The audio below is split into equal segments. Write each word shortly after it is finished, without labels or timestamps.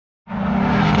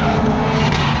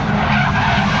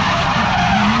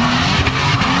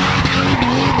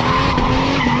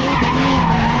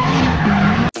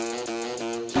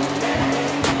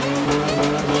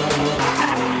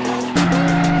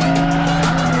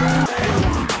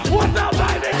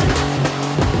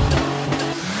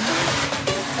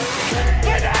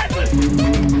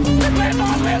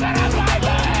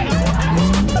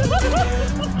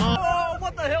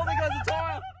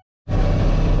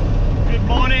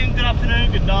morning, good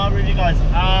afternoon, good night, wherever you guys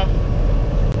are.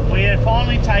 We are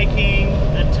finally taking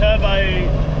the turbo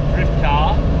drift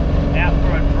car out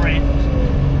for a drift,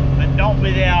 but not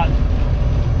without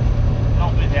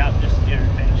just your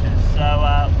adventures. So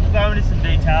we'll go into some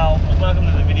detail. Welcome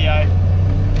to the video.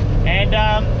 And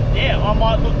yeah, I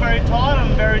might look very tired.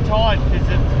 I'm very tired because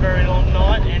it's a very long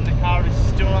night and the car is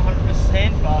still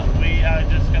 100%, but we are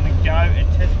just going to go and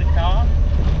test the car,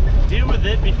 deal with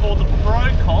it before the Pro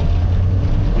Comp,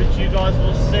 which you guys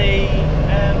will see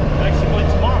basically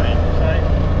tomorrow. So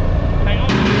hang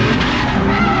on.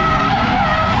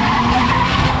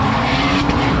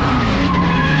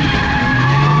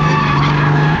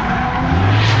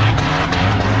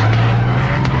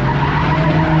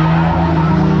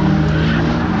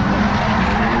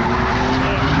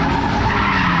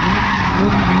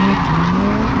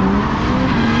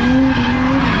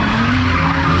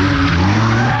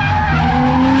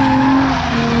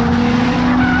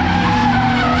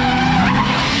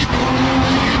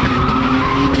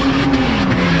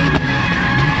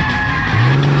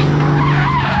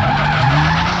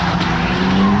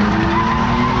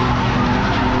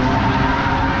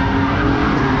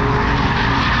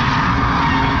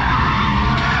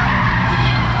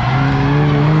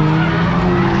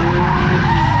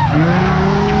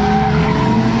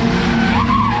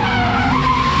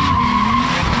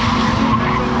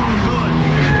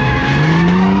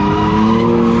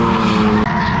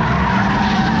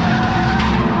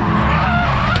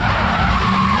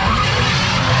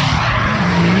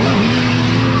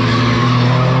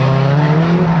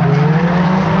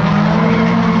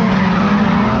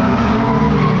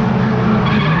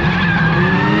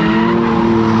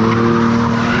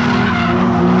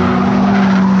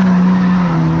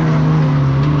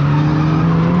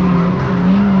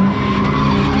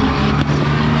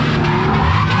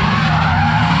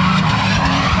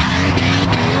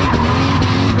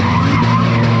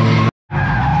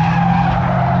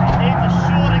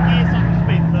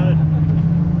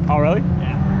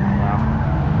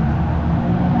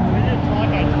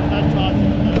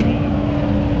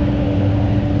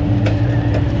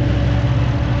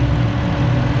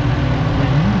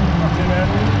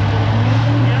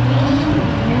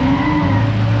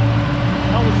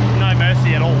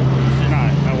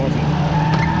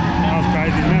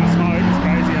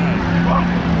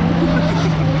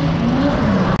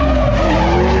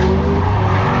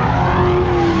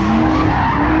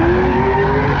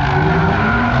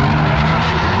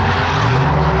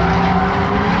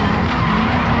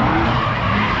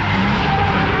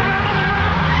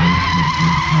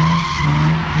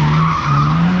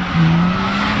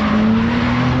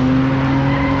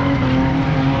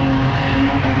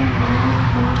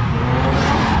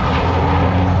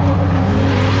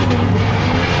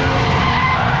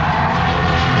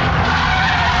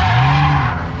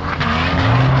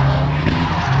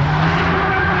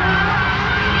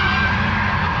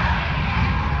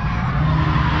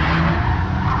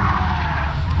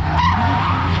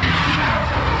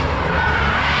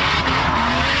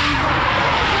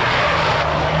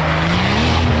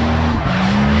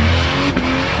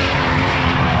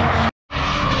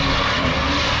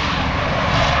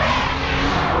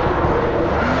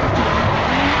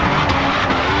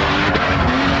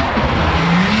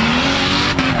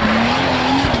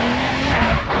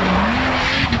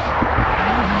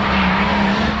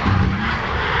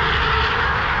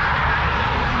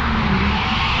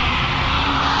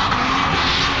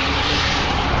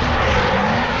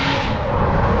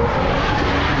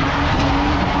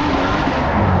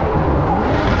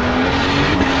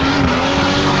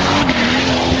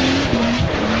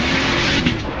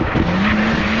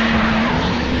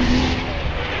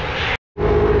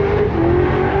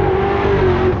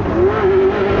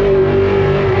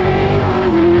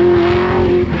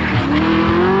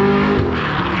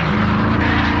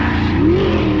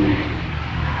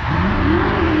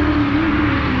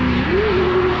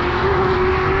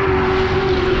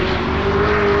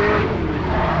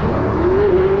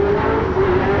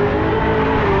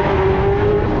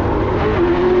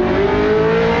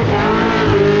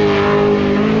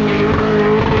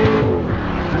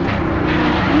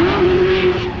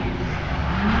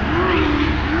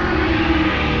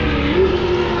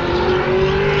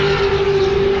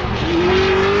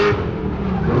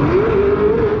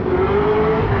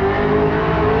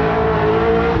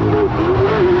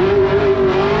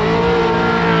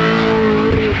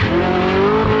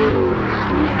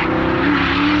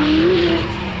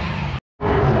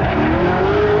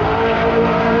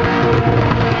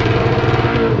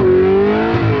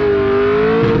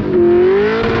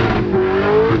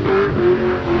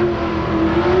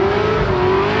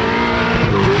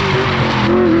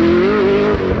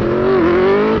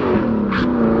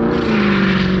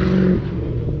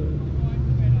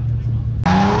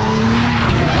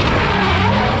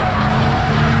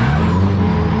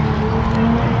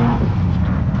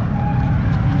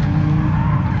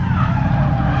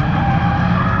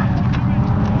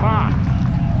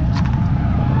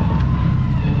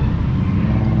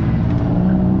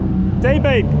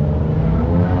 speed.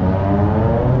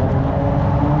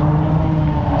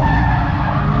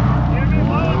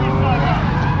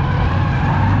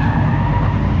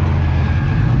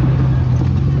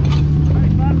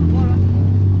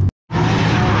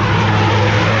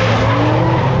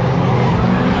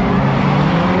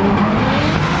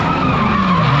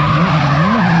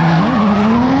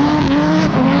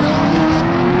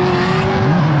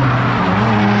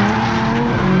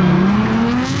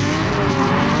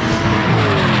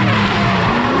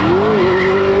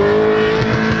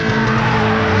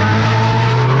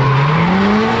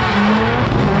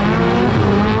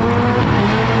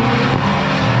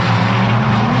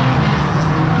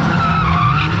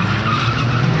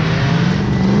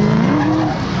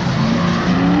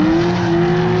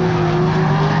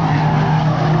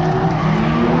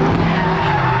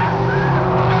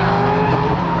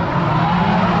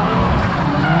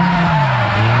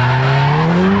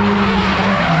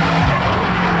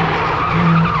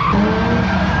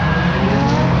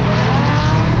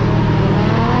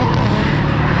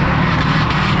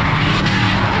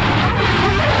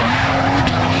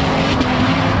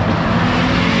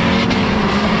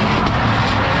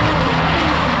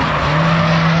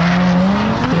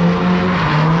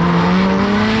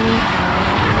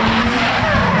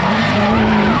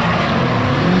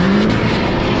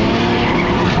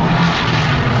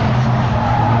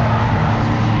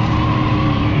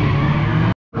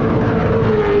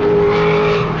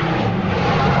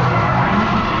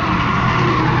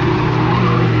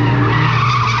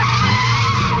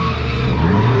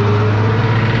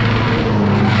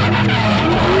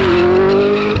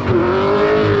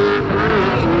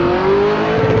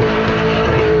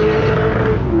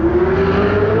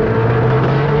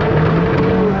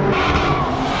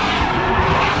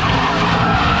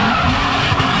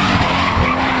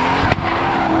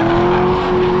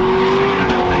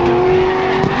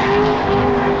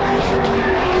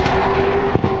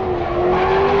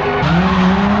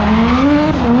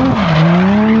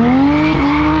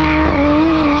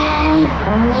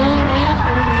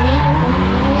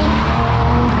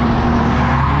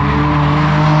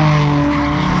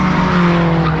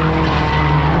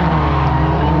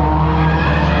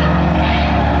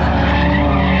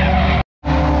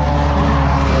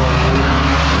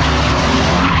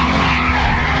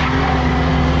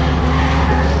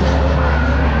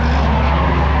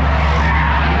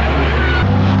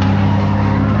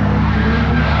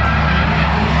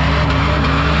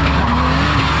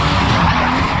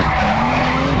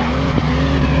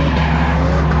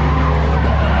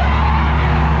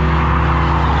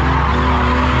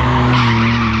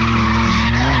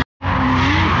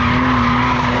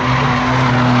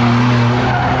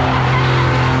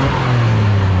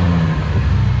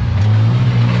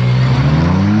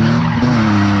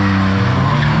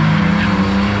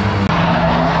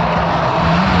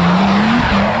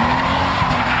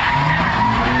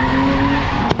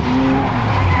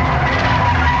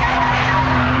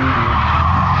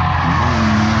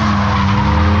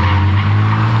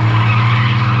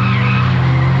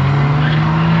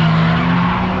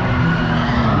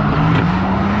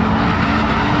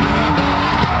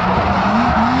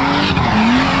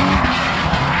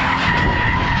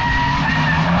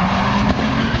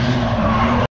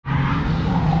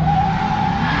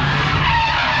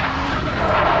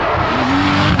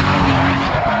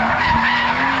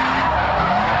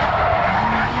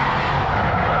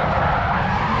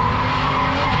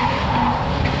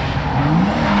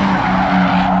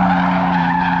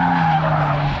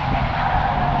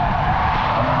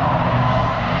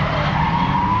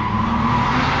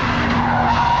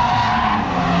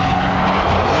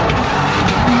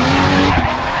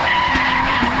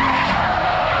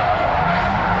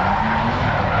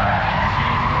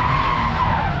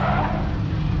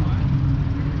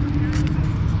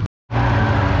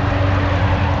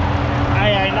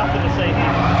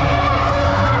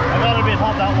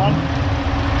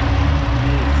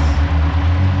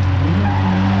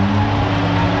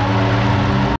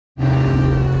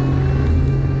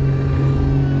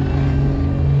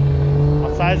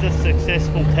 As a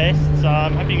successful test, so I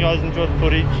hope you guys enjoyed the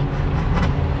footage.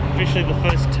 Officially the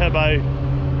first turbo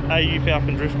AU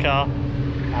Falcon drift car,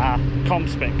 comp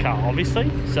spec car obviously,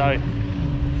 so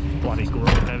bloody group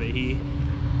over here.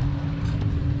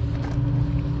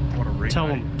 What a rig, Tell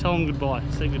them goodbye,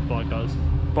 say goodbye guys.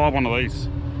 Buy one of these.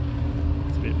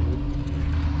 It's a bit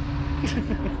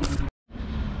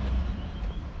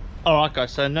Alright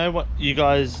guys, so I know what you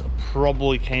guys are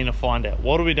probably keen to find out.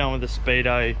 What are we doing with the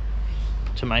Speedo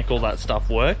to make all that stuff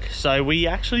work? So we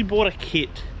actually bought a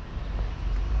kit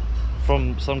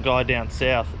from some guy down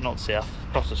south, not south,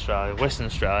 across Australia, Western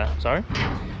Australia, sorry.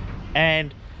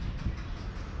 And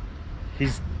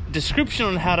his description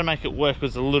on how to make it work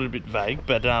was a little bit vague,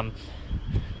 but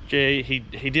gee,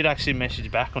 he did actually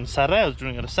message back on Saturday. I was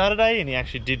doing it on a Saturday, and he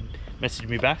actually did message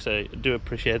me back, so I do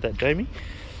appreciate that, Jamie.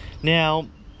 Now,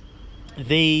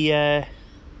 we've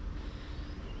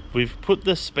put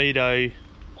the speedo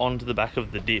onto the back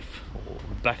of the diff, or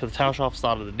back of the tail shaft,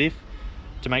 start of the diff,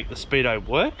 to make the speedo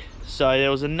work. So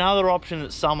there was another option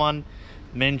that someone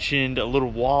mentioned a little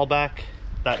while back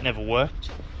that never worked.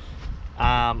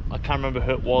 I can't remember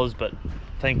who it was, but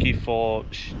thank you for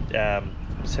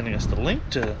sending us the link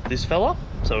to this fella.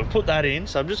 So we've put that in.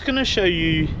 So I'm just going to show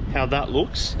you how that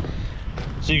looks,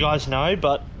 so you guys know.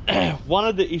 But one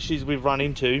of the issues we've run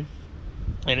into,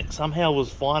 and it somehow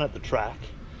was fine at the track,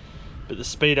 but the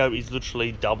speedo is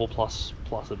literally double plus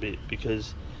a bit,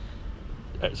 because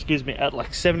excuse me, at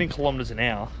like 70 kilometers an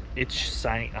hour, it's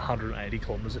saying 180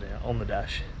 kilometers an hour on the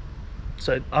dash.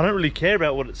 So I don't really care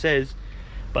about what it says,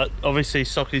 but obviously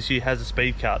Stock this year has a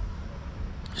speed cut,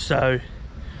 so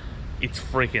it's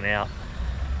freaking out.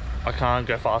 I can't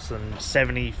go faster than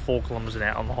 74 kilometers an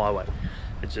hour on the highway.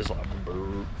 It's just like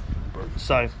brr, brr.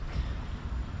 So I'm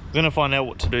gonna find out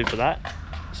what to do for that,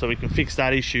 so we can fix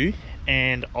that issue,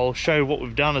 and I'll show you what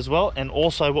we've done as well, and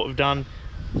also what we've done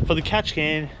for the catch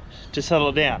can to settle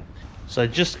it down. So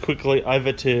just quickly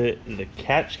over to the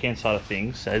catch can side of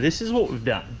things. So this is what we've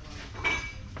done.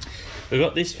 We've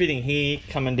got this fitting here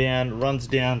coming down, runs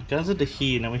down, goes into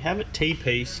here. Now we have it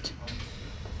T-pieced.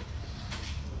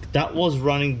 That was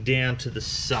running down to the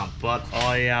sump, but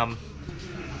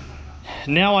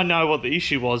now I know what the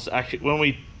issue was. Actually, when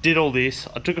we did all this,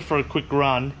 I took it for a quick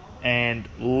run, and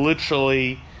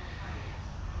literally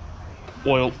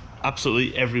oil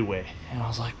absolutely everywhere. And I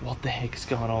was like, what the heck is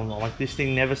going on? Like, this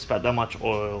thing never spat that much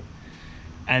oil.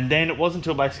 And then it wasn't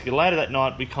until basically later that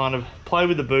night we kind of played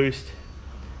with the boost,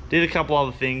 did a couple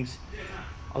other things.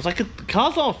 I was like, the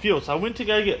car's on fuel, so I went to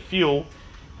go get fuel,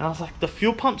 and I was like, the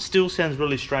fuel pump still sounds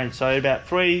really strange. So about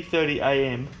 3:30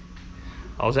 AM,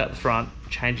 I was out the front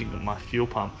changing my fuel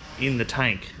pump in the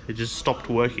tank. It just stopped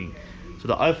working. So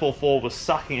the 044 was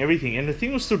sucking everything, and the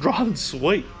thing was still driving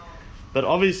sweet. But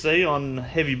obviously on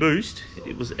heavy boost,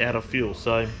 it was out of fuel,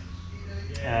 so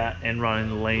and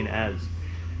running lean as.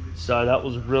 So that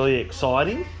was really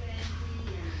exciting.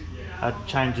 I had to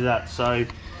change that. So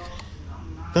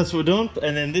that's what we're doing.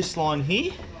 And then this line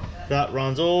here, that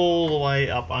runs all the way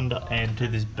up under and to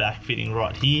this back fitting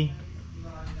right here.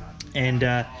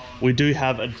 And we do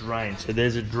have a drain. So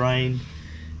there's a drain,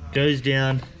 goes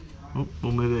down,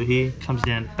 we'll move it here, comes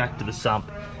down back to the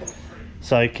sump.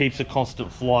 So it keeps a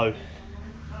constant flow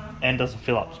and doesn't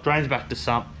fill up. Drains back to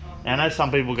sump. And I know some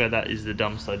people go, that is the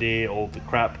dumbest idea, all the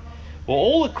crap. Well,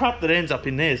 all the crap that ends up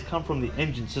in there has come from the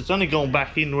engine, so it's only gone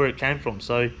back in where it came from.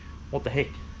 So what the heck?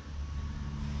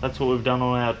 That's what we've done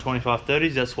on our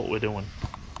 2530s. That's what we're doing.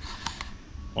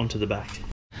 Onto the back.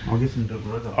 I'll get some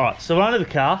double. Alright, so we're under the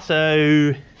car.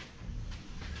 So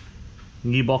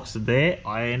gearbox is there.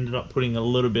 I ended up putting a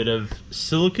little bit of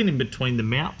silicone in between the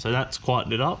mount, so that's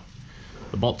quietened it up.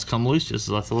 The bolts come loose just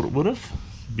as I thought it would have.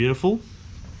 Beautiful.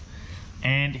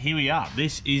 And here we are.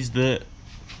 This is the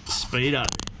speedo.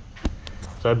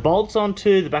 So bolts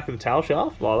onto the back of the tail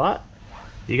shaft like that.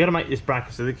 You got to make this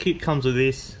bracket. So the kit comes with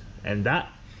this and that,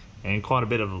 and quite a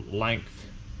bit of length.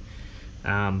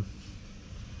 So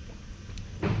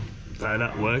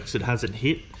that works. It hasn't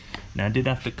hit. Now I did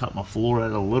have to cut my floor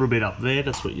out a little bit up there.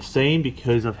 That's what you're seeing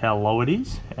because of how low it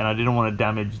is, and I didn't want to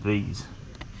damage these.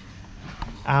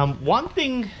 One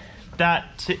thing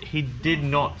that he did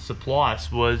not supply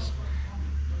us was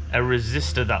a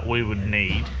resistor that we would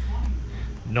need,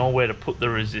 nowhere to put the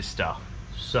resistor.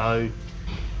 So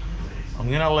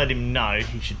I'm gonna let him know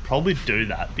he should probably do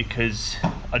that, because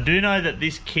I do know that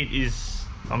this kit is,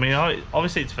 I mean,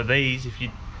 obviously it's for these if you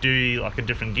do like a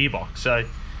different gearbox. So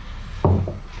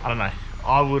I don't know,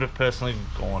 I would have personally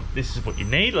gone, this is what you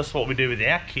need. That's what we do with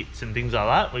our kits and things like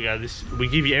that. We go, we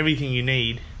give you everything you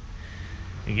need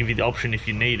and give you the option if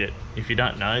you need it. If you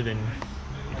don't know, then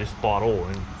you just buy it all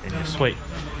and you're sweet.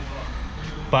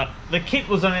 But the kit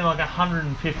was only like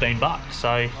 115 bucks. So,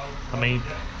 I mean,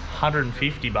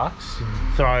 150 bucks,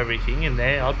 throw everything in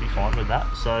there, I'd be fine with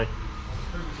that. So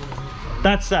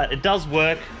that's that. It does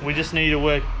work. We just need to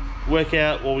work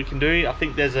out what we can do. I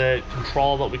think there's a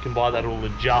control that we can buy that will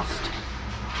adjust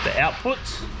the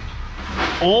outputs.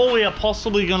 Or we are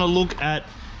possibly going to look at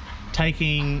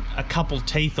taking a couple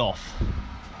teeth off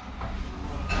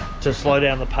to slow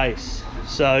down the pace.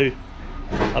 So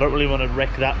I don't really want to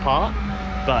wreck that part,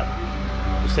 but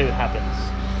we'll see what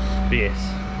happens. But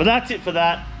yes, but that's it for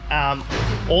that.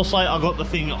 Also, I got the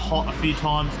thing hot a few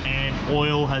times and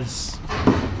oil has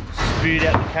spewed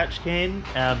out the catch can.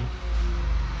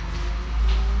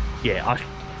 Yeah,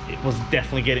 it was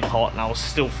definitely getting hot and I was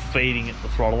still feeding it the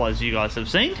throttle, as you guys have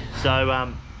seen. So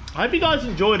I hope you guys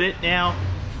enjoyed it. Now,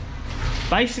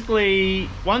 basically,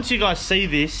 once you guys see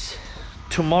this,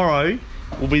 tomorrow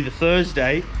will be the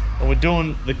Thursday and we're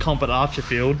doing the comp at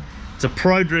Archerfield. It's a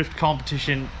pro drift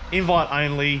competition, invite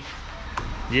only.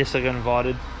 Yes, I got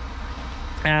invited.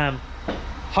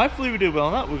 Hopefully we do well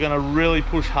on that. We're going to really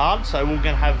push hard, so we're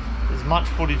going to have as much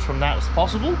footage from that as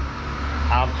possible.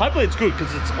 Hopefully it's good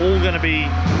because it's all going to be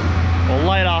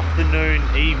late afternoon,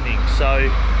 evening, so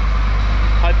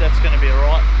hope that's going to be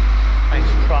alright. Thanks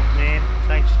truck man,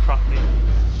 thanks truck man.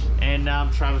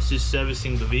 And Travis is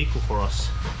servicing the vehicle for us.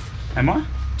 Am I?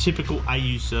 Typical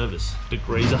AU service,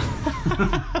 degreaser.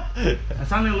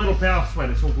 It's only a little powder sweat,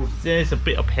 it's all good. There's a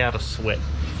bit of powder sweat.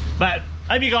 But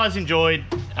hope you guys enjoyed.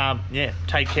 Yeah,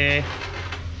 take care.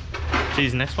 See you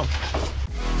in the next one.